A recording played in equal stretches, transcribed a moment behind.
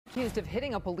Accused of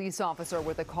hitting a police officer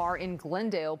with a car in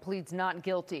Glendale, pleads not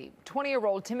guilty.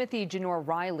 20-year-old Timothy Janor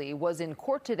Riley was in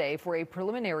court today for a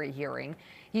preliminary hearing.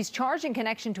 He's charged in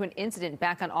connection to an incident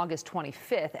back on August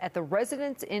 25th at the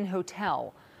Residence Inn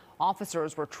Hotel.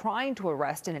 Officers were trying to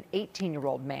arrest an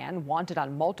 18-year-old man wanted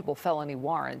on multiple felony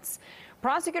warrants.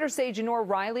 Prosecutors say Janor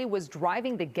Riley was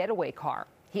driving the getaway car.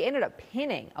 He ended up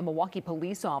pinning a Milwaukee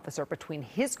police officer between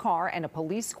his car and a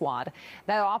police squad.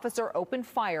 That officer opened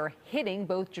fire, hitting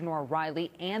both Janor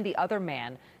Riley and the other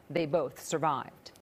man. They both survived.